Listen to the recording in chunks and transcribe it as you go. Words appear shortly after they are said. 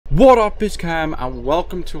What up, it's Cam, and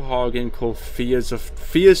welcome to a horror game called Fears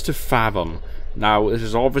to Fathom. Now, this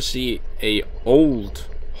is obviously a old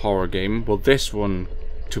horror game. Well, this one,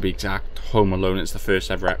 to be exact, Home Alone. It's the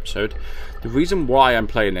first ever episode. The reason why I'm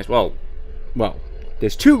playing this, well,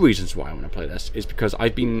 there's two reasons why I want to play this. Is because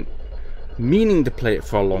I've been meaning to play it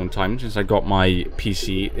for a long time since I got my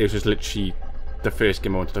PC. It was literally the first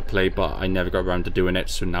game I wanted to play, but I never got around to doing it,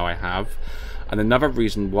 so now I have. And another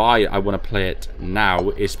reason why I want to play it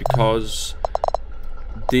now is because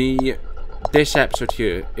this episode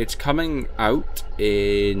here, it's coming out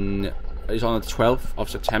it's on the 12th of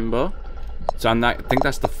September. So I think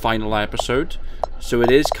that's the final episode. So it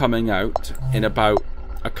is coming out in about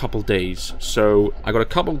a couple days. So I got a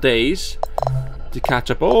couple days to catch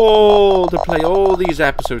up to play all these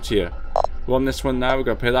episodes here. We're on this one now, we're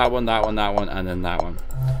gonna play that one, and then that one.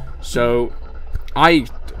 So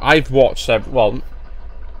I've watched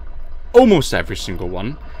almost every single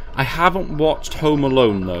one. I haven't watched Home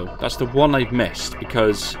Alone though. That's the one I've missed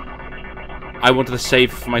because I wanted to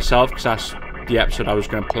save for myself because that's the episode I was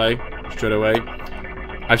going to play straight away.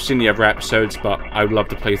 I've seen the other episodes, but I would love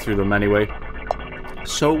to play through them anyway.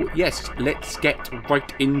 So yes, let's get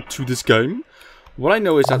right into this game. What I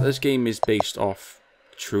know is that this game is based off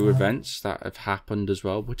true events that have happened as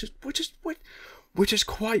well, which is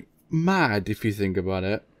quite mad if you think about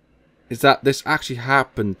it. Is that this actually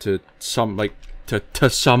happened to someone?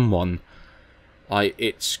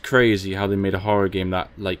 It's crazy how they made a horror game that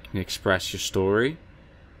can express your story.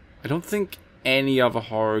 I don't think any other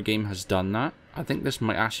horror game has done that. I think this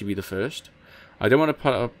might actually be the first. I don't want to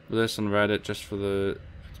put up this on Reddit just for to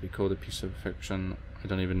be called a piece of fiction. I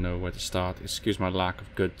don't even know where to start. Excuse my lack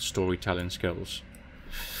of good storytelling skills.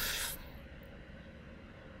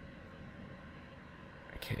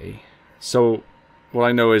 Okay, so what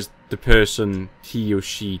I know is the person, he or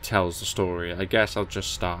she, tells the story. I guess I'll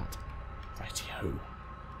just start. Righty-ho.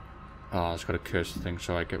 Oh, it's got a cursor thing,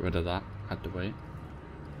 so I get rid of that. Had to wait.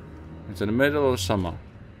 It's in the middle of summer.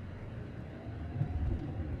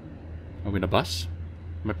 Are we in a bus?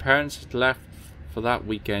 My parents had left for that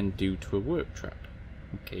weekend due to a work trip.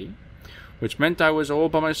 Okay. Which meant I was all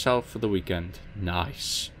by myself for the weekend.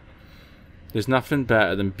 Nice. There's nothing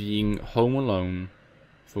better than being home alone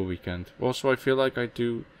for a weekend. Also, I feel like I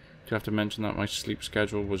do have to mention that my sleep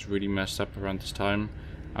schedule was really messed up around this time.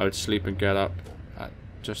 I would sleep and get up at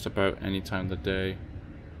just about any time of the day.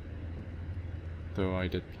 Though I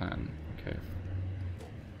did plan. Okay.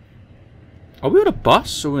 Are we on a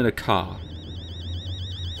bus or in a car?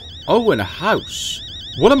 Oh, we're in a house.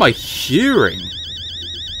 What am I hearing?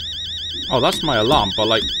 Oh, that's my alarm,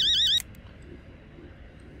 but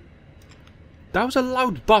that was a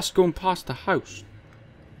loud bus going past the house.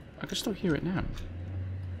 I can still hear it now.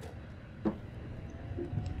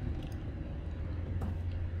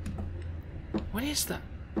 What is that?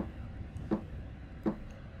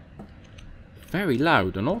 Very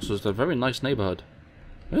loud, and also it's a very nice neighborhood.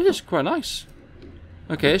 It is quite nice.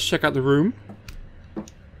 Okay, let's check out the room.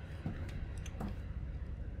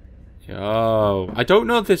 Yo, I don't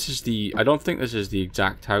know if this is the... I don't think this is the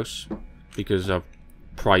exact house because of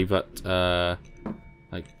private, private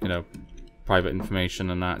information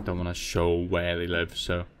and that. Don't want to show where they live,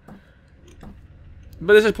 so.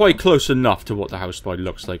 But this is probably close enough to what the house probably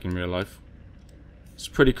looks like in real life. It's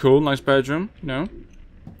pretty cool, nice bedroom, you know.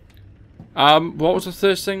 What was the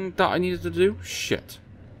first thing that I needed to do? Shit.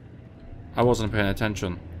 I wasn't paying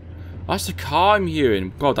attention. That's the car I'm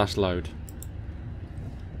hearing. God, that's loud.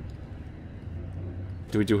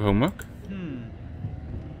 Do we do homework?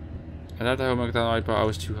 I had the homework that night, but I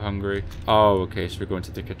was too hungry. Oh, okay, so we're going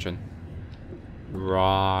to the kitchen.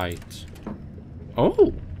 Right.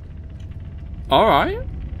 Oh. Alright.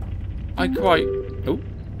 Oh.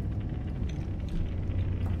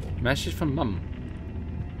 Message from Mum.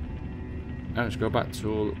 Let's go back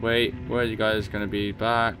to... Wait, where are you guys going to be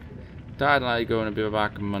back? Dad and I are going to be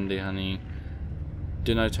back on Monday, honey.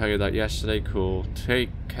 Didn't I tell you that yesterday? Cool.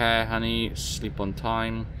 Take care, honey. Sleep on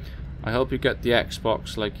time. I hope you get the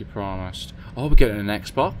Xbox like you promised. Oh, we're getting an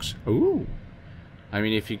Xbox? Ooh. I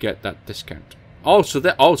mean, if you get that discount. Oh, so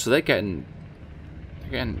they're getting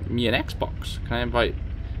me an Xbox. Can I invite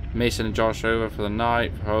Mason and Josh over for the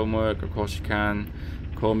night for homework? Of course you can.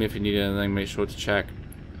 Call me if you need anything. Make sure to check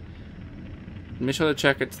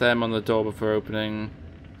it's them on the door before opening.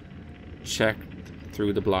 Check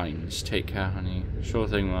through the blinds. Take care, honey. Sure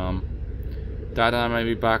thing, Mom. Dad and I may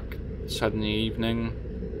be back Sunday evening.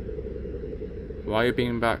 Why are you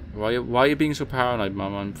being so paranoid,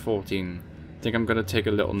 Mum? I'm 14. Think I'm gonna take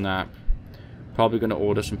a little nap. Probably gonna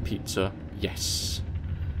order some pizza. Yes.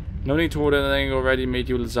 No need to order anything. Already made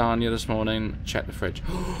you lasagna this morning. Check the fridge.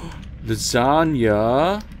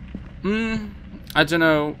 Lasagna? I don't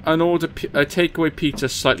know. A takeaway pizza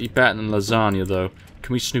is slightly better than lasagna, though.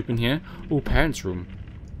 Can we snoop in here? Oh, parents' room.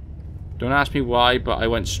 Don't ask me why, but I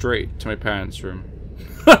went straight to my parents' room.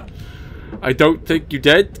 I don't think you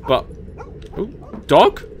did, but... Oh,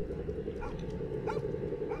 dog?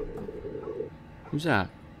 Who's that?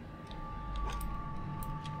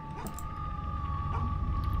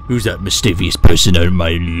 Who's that mysterious person on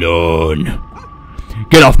my lawn?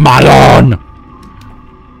 Get off my lawn!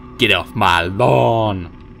 Get off my lawn!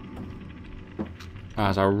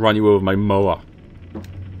 As I run you over with my mower.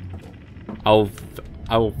 I'll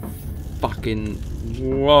fucking...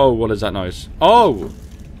 Whoa, what is that noise? Oh!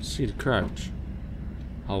 See the crouch.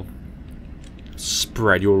 I'll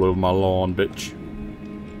spread you all over my lawn, bitch.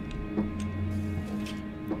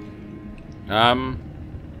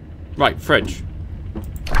 Right, fridge.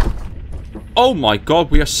 Oh my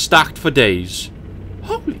god, we are stacked for days.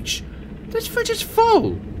 Holy sh... This fridge is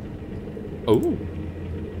full! Oh.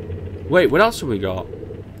 Wait, what else have we got?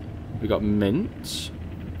 We got mints,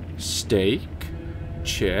 steak,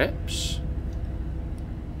 chips.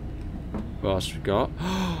 What else we got?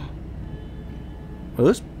 Oh,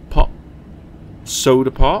 this pop.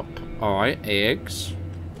 Soda pop. Alright, eggs.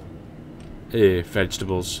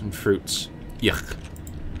 Vegetables and fruits. Yuck.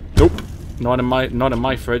 Nope. Not in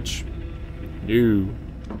my fridge. No.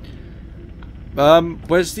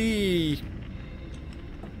 Where's the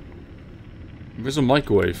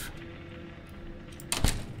microwave?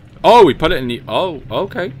 Oh, we put it in the... Oh,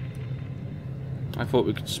 okay. I thought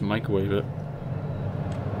we could just microwave it.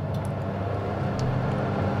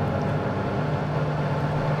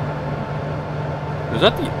 Is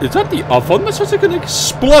that the oven? That's what's gonna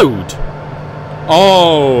explode.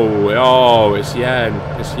 Oh, it's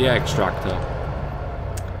the extractor.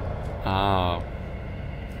 Ah.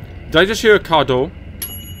 Did I just hear a car door?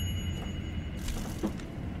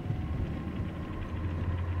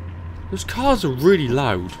 Those cars are really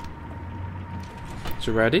loud. Is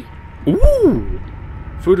it ready? Ooh!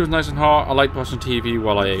 Food was nice and hot. I liked watching TV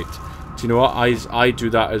while I ate. Do you know what? I do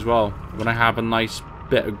that as well. When I have a nice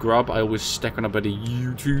bit of grub, I always stick on a bit of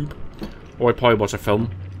YouTube. Or I probably watch a film.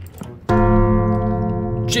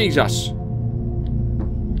 Jesus!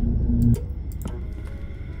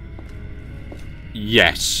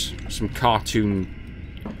 Yes! Some cartoon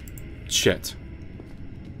shit.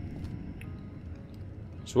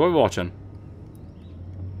 So what are we watching?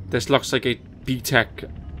 This looks like a B-Tech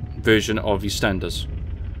version of EastEnders.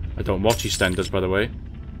 I don't watch EastEnders, by the way.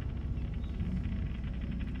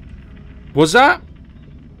 Was that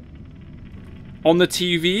on the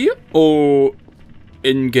TV or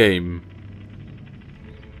in-game?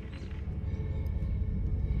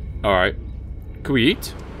 Alright. Can we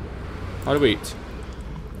eat? How do we eat?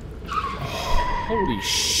 Holy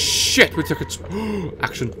shit, we took it.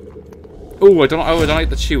 Action. Oh, I don't like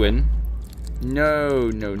the chewing. No.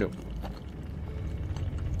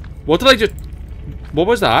 What did I just... What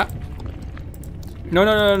was that?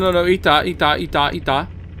 No. Eat that.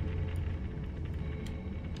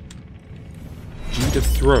 G to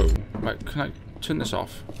throw. Right, can I turn this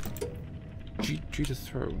off? G to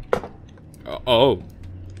throw. Oh.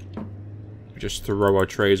 We just throw our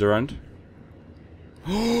trays around.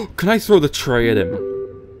 Can I throw the tray at him?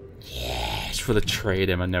 Yes, for the tray at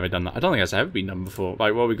him. I've never done that. I don't think that's ever been done before.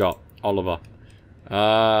 Right, what we got? Oliver.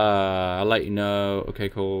 I'll let you know. Okay,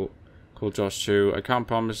 cool. Cool, Josh too. I can't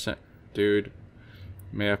promise it, dude.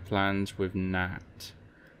 May have plans with Nat.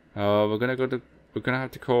 We're gonna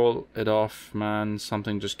have to call it off, man.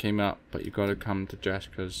 Something just came up, but you gotta come to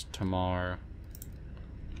Jessica's tomorrow.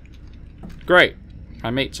 Great. My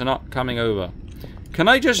mates are not coming over. Can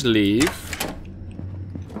I just leave?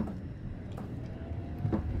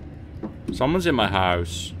 Someone's in my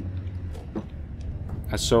house.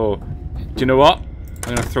 I saw... Do you know what?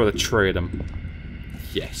 I'm gonna throw the tray at him.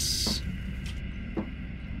 Yes.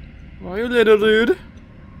 Why, you little dude?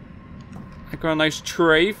 I got a nice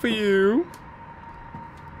tray for you.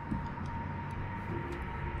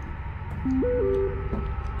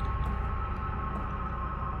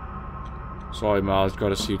 Sorry, Miles.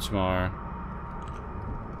 Gotta see you tomorrow.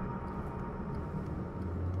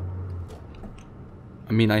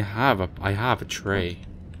 I mean, I have a tray.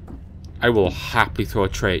 I will happily throw a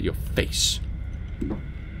tray at your face.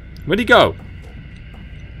 Where'd he go?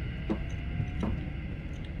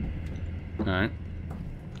 Alright.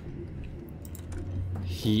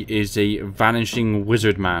 He is a vanishing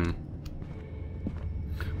wizard man.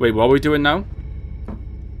 Wait, what are we doing now?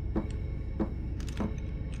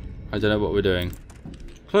 I don't know what we're doing.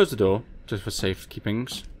 Close the door, just for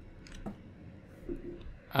safekeepings.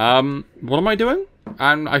 What am I doing?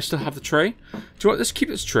 And I still have the tray. Do you know what? Let's keep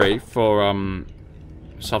this tray for,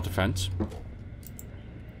 self-defense.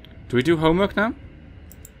 Do we do homework now?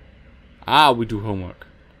 Ah, we do homework.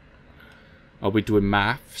 Are we doing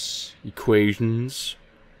maths, equations,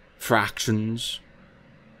 fractions,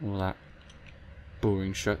 all that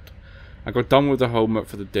boring shit? I got done with the homework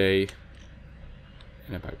for the day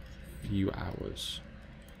in about a few hours.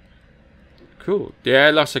 Cool. Yeah,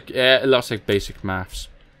 it looks like basic maths.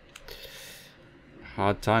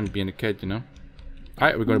 Hard time being a kid, you know.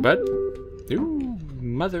 Alright, we're going to bed. Ooh,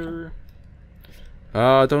 mother.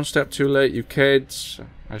 Don't stay up too late, you kids.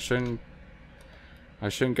 I shouldn't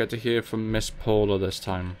get to hear from Miss Paula this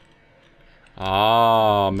time.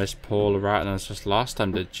 Ah, Miss Paula ratting us just last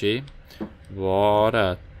time, did she? What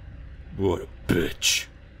a bitch.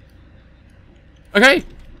 Okay,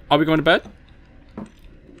 are we going to bed?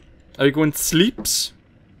 Are we going to sleeps?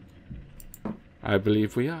 I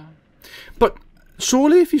believe we are. But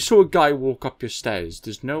surely if you saw a guy walk up your stairs,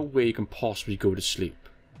 there's no way you can possibly go to sleep.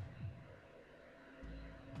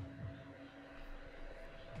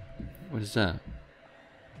 What is that?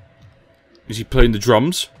 Is he playing the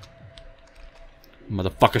drums?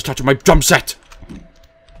 Motherfucker's touching my drum set!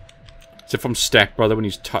 Is it from Step Brother when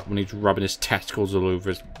he's rubbing his testicles all over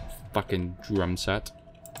his fucking drum set?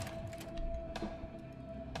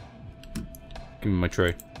 Give me my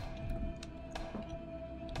tray.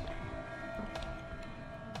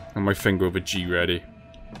 And my finger over G ready.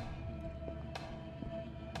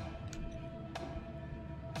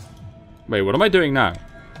 Wait, what am I doing now?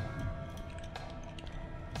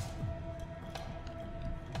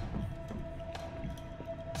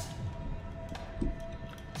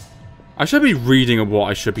 I should be reading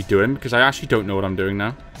what I should be doing, because I actually don't know what I'm doing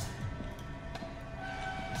now.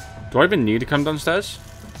 Do I even need to come downstairs?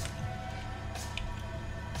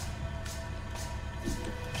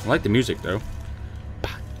 I like the music, though.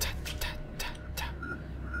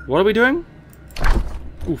 What are we doing?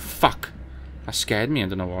 Oh, fuck. That scared me, I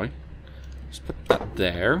don't know why. Let's put that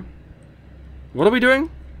there. What are we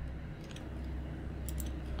doing?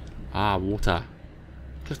 Ah, water.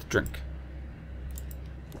 Just a drink.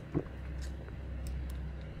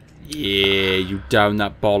 Yeah, you down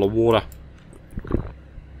that bottle of water.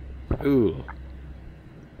 Ooh.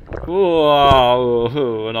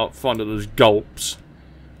 Oh, we're not fond of those gulps.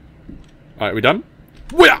 Alright, we done?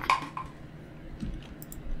 Where?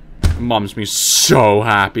 Mum's been so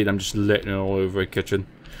happy that I'm just litting it all over her kitchen.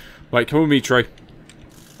 Right, come with me, Trey.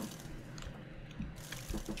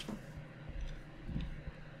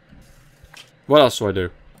 What else do I do?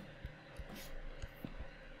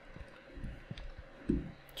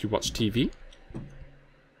 Do you watch TV?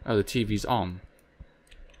 Oh, the TV's on.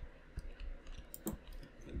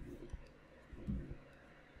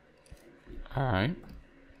 Alright.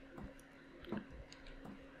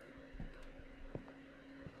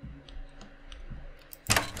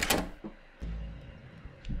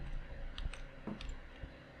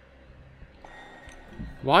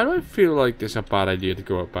 Why do I feel like it's a bad idea to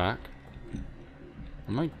go back?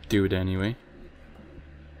 I might do it anyway.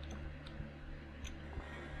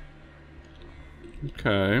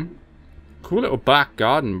 Okay. Cool little back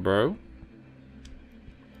garden, bro.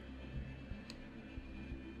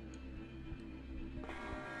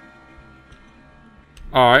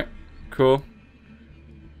 Alright. Cool.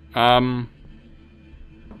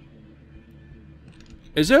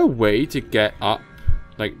 Is there a way to get up?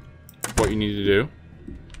 Like, what you need to do?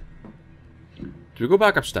 Do we go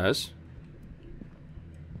back upstairs?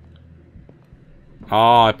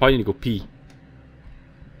 Ah, I probably need to go pee.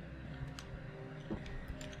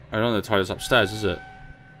 I don't know the toilet's upstairs, is it?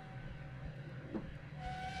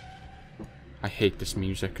 I hate this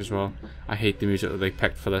music as well. I hate the music that they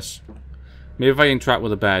picked for this. Maybe if I interact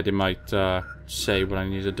with the bed, it might say what I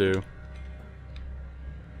need to do.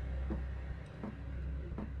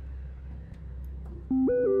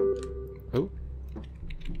 Oh.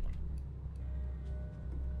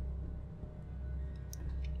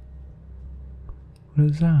 What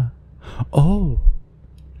is that? Oh.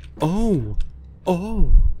 Oh.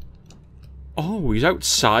 Oh. Oh, he's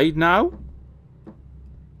outside now?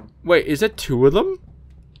 Wait, is there two of them?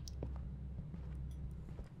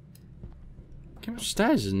 Came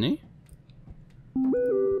upstairs, isn't he?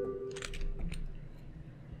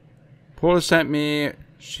 Paula sent me.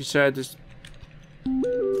 She said this.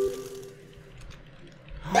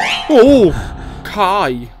 Oh!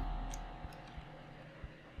 Kai!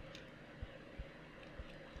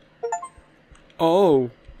 Oh.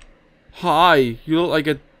 Hi. You look like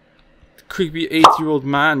a creepy 8-year-old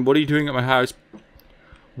man. What are you doing at my house?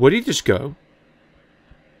 Where did he just go?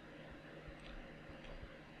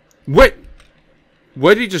 Wait!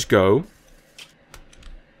 Where did he just go?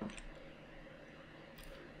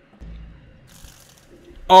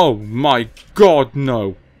 Oh my god,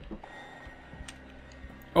 no.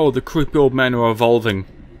 Oh, the creepy old men are evolving.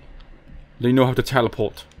 They know how to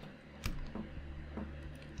teleport.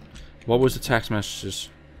 What was the text messages?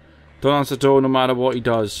 Don't answer the door no matter what he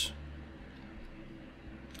does.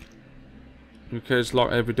 Okay, let's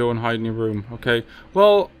lock every door and hide in your room. Okay.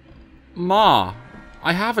 Well, Ma,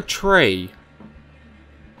 I have a tray.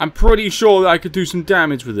 I'm pretty sure that I could do some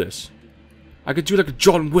damage with this. I could do like a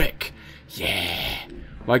John Wick. Yeah.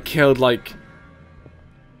 I killed a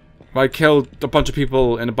bunch of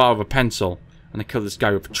people in a bar with a pencil, and I killed this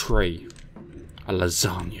guy with a tray. A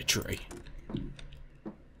lasagna tray.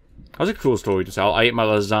 That was a cool story to tell. I ate my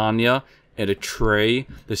lasagna in a tray,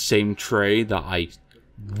 the same tray that I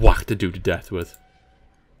whacked a dude to death with.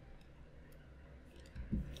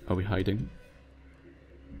 Are we hiding?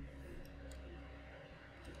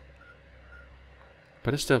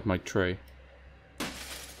 But I still have my tray.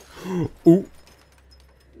 Ooh.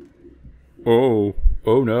 Oh.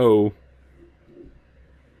 Oh no.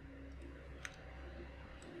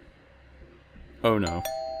 Oh no.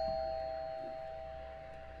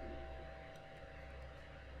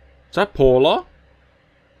 Is that Paula?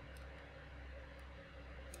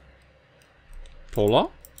 Paula?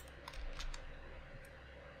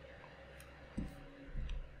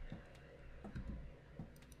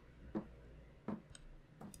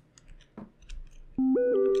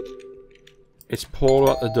 It's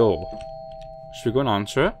Paula at the door. Should we go and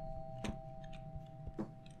answer it?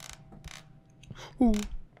 Ooh.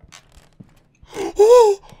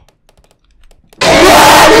 Oh!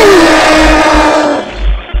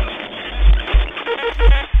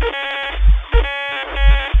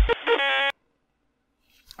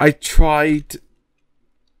 I tried...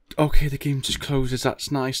 Okay, the game just closes. That's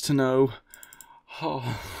nice to know.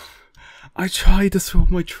 Oh. I tried to throw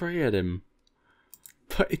my tray at him.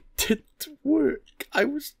 But it didn't work. I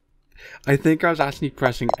think I was actually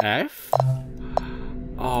pressing F.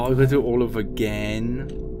 Oh, I'm gonna do it all over again.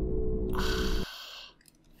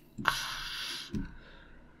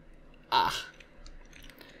 I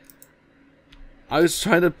was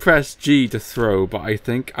trying to press G to throw, but I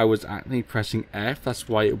think I was actually pressing F. That's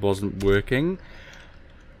why it wasn't working.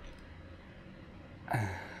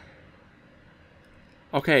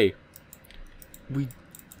 Okay. We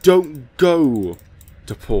don't go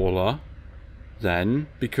to Paula then,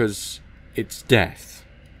 because it's death.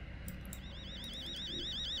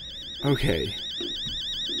 Okay.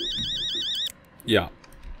 Yeah.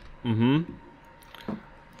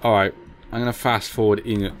 Alright. I'm gonna fast forward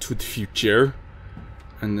to the future.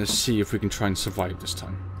 And let's see if we can try and survive this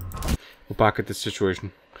time. We're back at this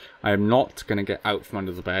situation. I am not going to get out from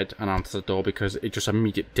under the bed and answer the door because it's just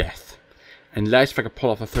immediate death. Unless if I can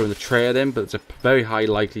pull off a throw in the tray at him, but it's a very high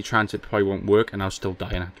likely chance it probably won't work and I'll still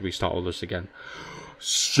die and have to restart all this again.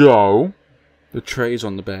 So, the tray is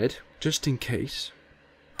on the bed, just in case.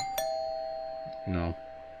 No.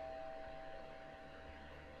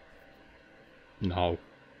 No.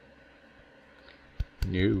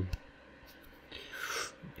 No.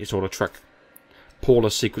 It's all a trick.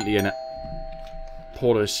 Paula's secretly in it.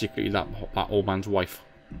 Paula is secretly that old man's wife.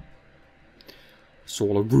 It's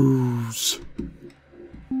all a ruse.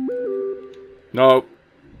 No.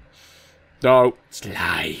 No. It's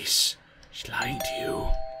lies. She's lying to you.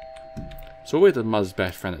 So we're the mother's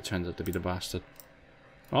best friend that turns out to be the bastard.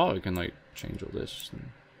 Oh, we can like change all this. And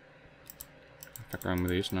fuck around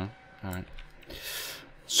with these now. Alright.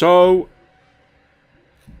 So,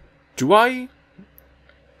 do I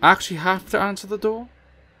actually have to answer the door?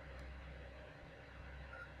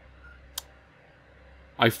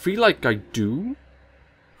 I feel like I do.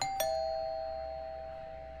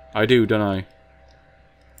 I do, don't I?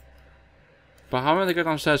 But how am I going to get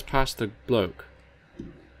downstairs past the bloke?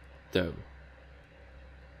 Though.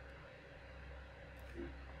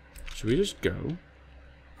 Should we just go?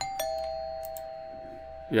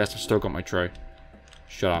 Yes, I've still got my tray.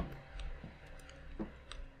 Shut up.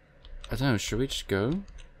 I don't know, should we just go?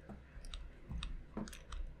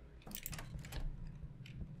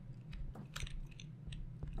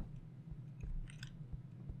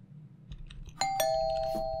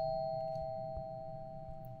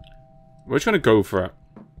 We're just gonna go for it.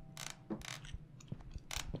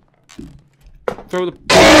 Throw the...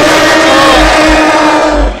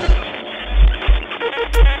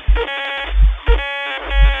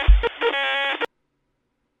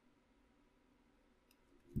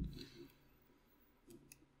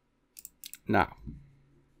 Now,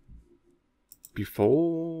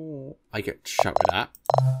 before I get shouted at,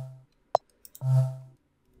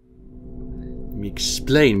 me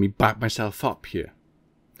explain, me back myself up here.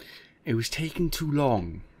 It was taking too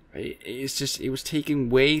long. It was taking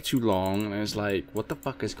way too long, and I was like, what the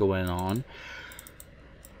fuck is going on?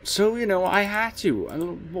 So, you know, I had to.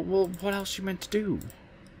 Well, what else you meant to do?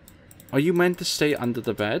 Are you meant to stay under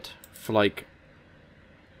the bed for, like,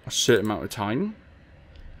 a certain amount of time?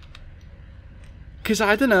 Because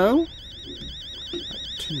I don't know.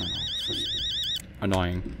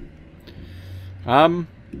 Annoying.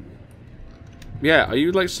 Yeah, are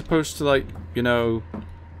you, like, supposed to, like, you know,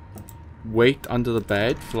 wait under the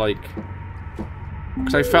bed for, like...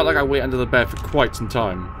 Because I felt like I wait under the bed for quite some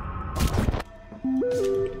time.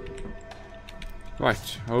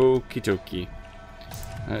 Right, okie dokie.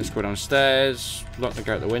 Let's go downstairs, lock the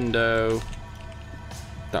guy out the window.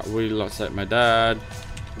 That really looks like my dad.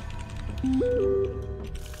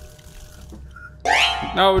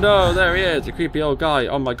 No, no, there he is, the creepy old guy.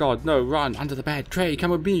 Oh my god, no, run, under the bed. Trey,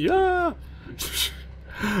 come with me. Ah!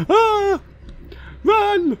 Ah!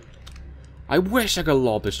 Run! I wish I could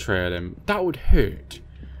lob this tray at him. That would hurt.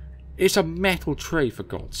 It's a metal tray, for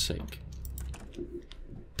God's sake.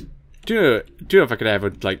 Do you know if I could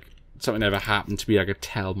ever, like, something ever happened to me, I could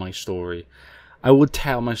tell my story? I would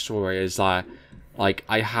tell my story as like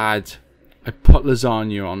I put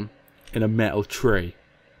lasagna on in a metal tray.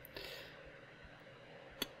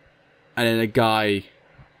 And then a guy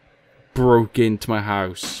broke into my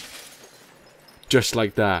house. Just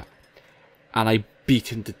like that. And I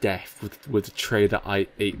beat him to death with the tray that I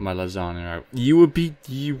ate my lasagna out. You would be...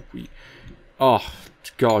 Oh,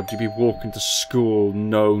 God, you'd be walking to school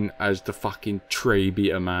known as the fucking tray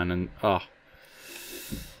beater man. And,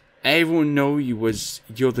 everyone know you're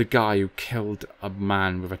the guy who killed a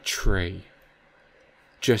man with a tray.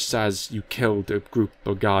 Just as you killed a group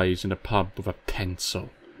of guys in a pub with a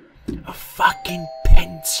pencil. A fucking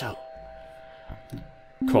pencil.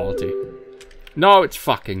 Quality. No, it's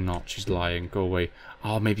fucking not. She's lying. Go away.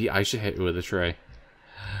 Oh, maybe I should hit her with a tray.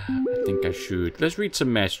 I think I should. Let's read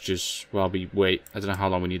some messages while we wait. I don't know how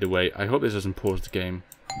long we need to wait. I hope this doesn't pause the game.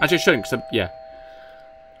 Actually, I shouldn't, because yeah.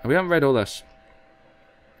 We haven't read all this.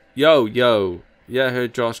 Yo, yo. Yeah, I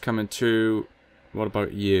heard Josh coming too. What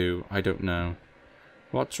about you? I don't know.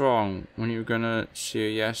 What's wrong? When you were gonna see her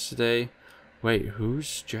yesterday? Wait,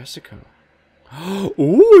 who's Jessica?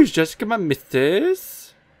 Oh, is Jessica my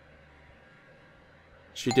missus?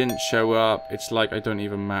 She didn't show up. It's like I don't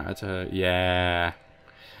even matter to her. Yeah.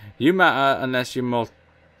 You matter unless you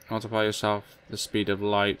multiply yourself the speed of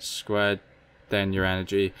light squared, then your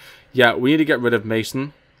energy. Yeah, we need to get rid of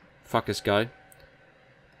Mason. Fuck this guy.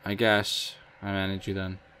 I guess I'm energy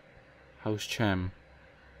then. How's Chem?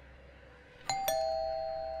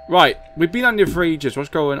 Right, we've been on here for ages. What's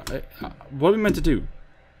going on? What are we meant to do?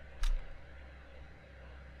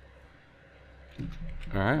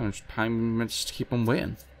 Alright, I'm meant to keep on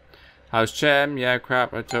waiting. How's Chem? Yeah,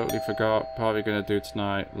 crap, I totally forgot. Probably gonna do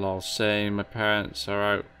tonight. Lol, same. My parents are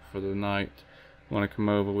out for the night. Wanna come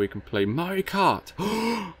over? We can play Mario Kart.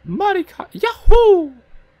 Mario Kart! Yahoo!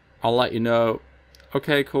 I'll let you know.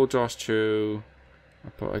 Okay, cool, Josh, too.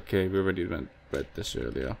 Okay, we already read this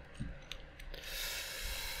earlier.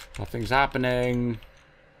 Nothing's happening.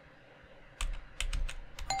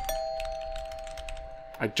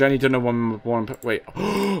 I genuinely don't know one. Wait.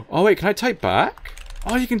 Oh, wait, can I type back?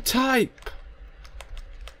 Oh, you can type.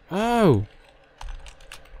 Oh.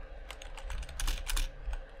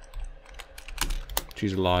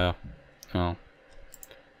 She's a liar. Oh.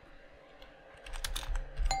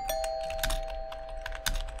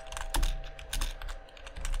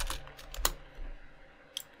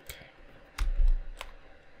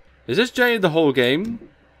 Is this Jay the whole game?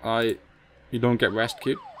 You don't get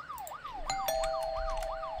rescued?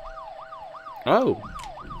 Oh.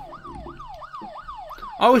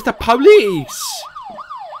 Oh, it's the police!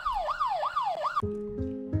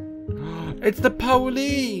 It's the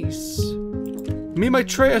police! Me and my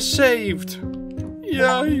tray are saved!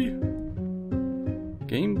 Yay!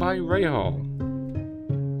 Game by Ray Hall.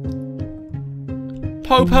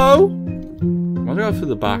 Popo! I'll go through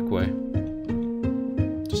the back way.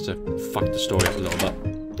 Just to fuck the story up a little bit.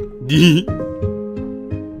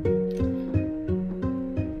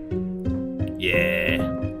 Yeah.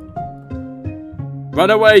 Run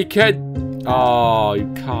away, kid! Oh, you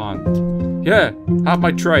can't. Yeah, have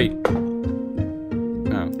my tray.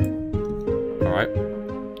 Oh. Alright.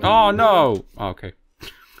 Oh, no! Oh, okay.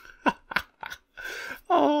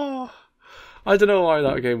 Oh. I don't know why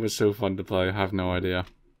that game was so fun to play. I have no idea.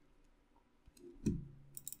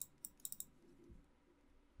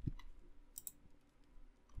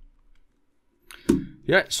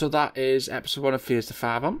 Yeah, so that is episode 1 of Fears to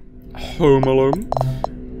Fathom. Home Alone.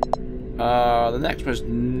 The next one is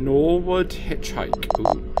Norwood Hitchhike.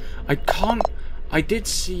 Ooh. I did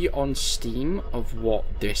see on Steam of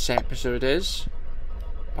what this episode is.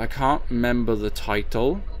 I can't remember the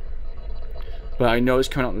title. But I know it's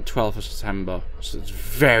coming out on the 12th of September. So it's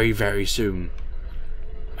very, very soon.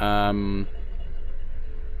 So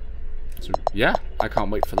yeah, I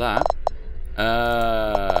can't wait for that.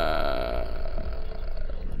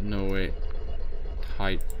 No wait.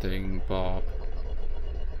 Height thing, Bob.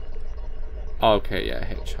 Okay, yeah,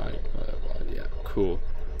 hitchhike. Yeah, cool.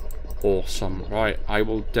 Awesome. Right, I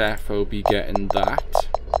will defo be getting that.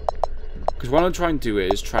 Because what I'm trying to do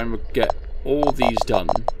is try and get all these done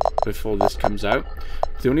before this comes out.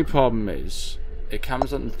 The only problem is, it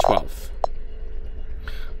comes out on the 12th.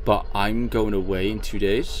 But I'm going away in 2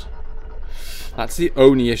 days. That's the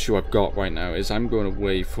only issue I've got right now, is I'm going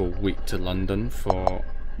away for a week to London for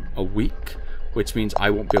a week. Which means I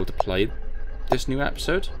won't be able to play this new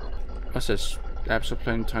episode. What's this? Episode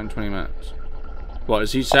playing time 20 minutes. What,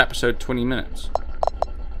 is each episode 20 minutes?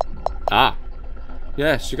 Ah.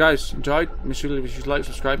 Yes, you guys enjoyed. Make sure you like,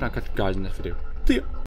 subscribe, and I'll catch you guys in this video. See ya.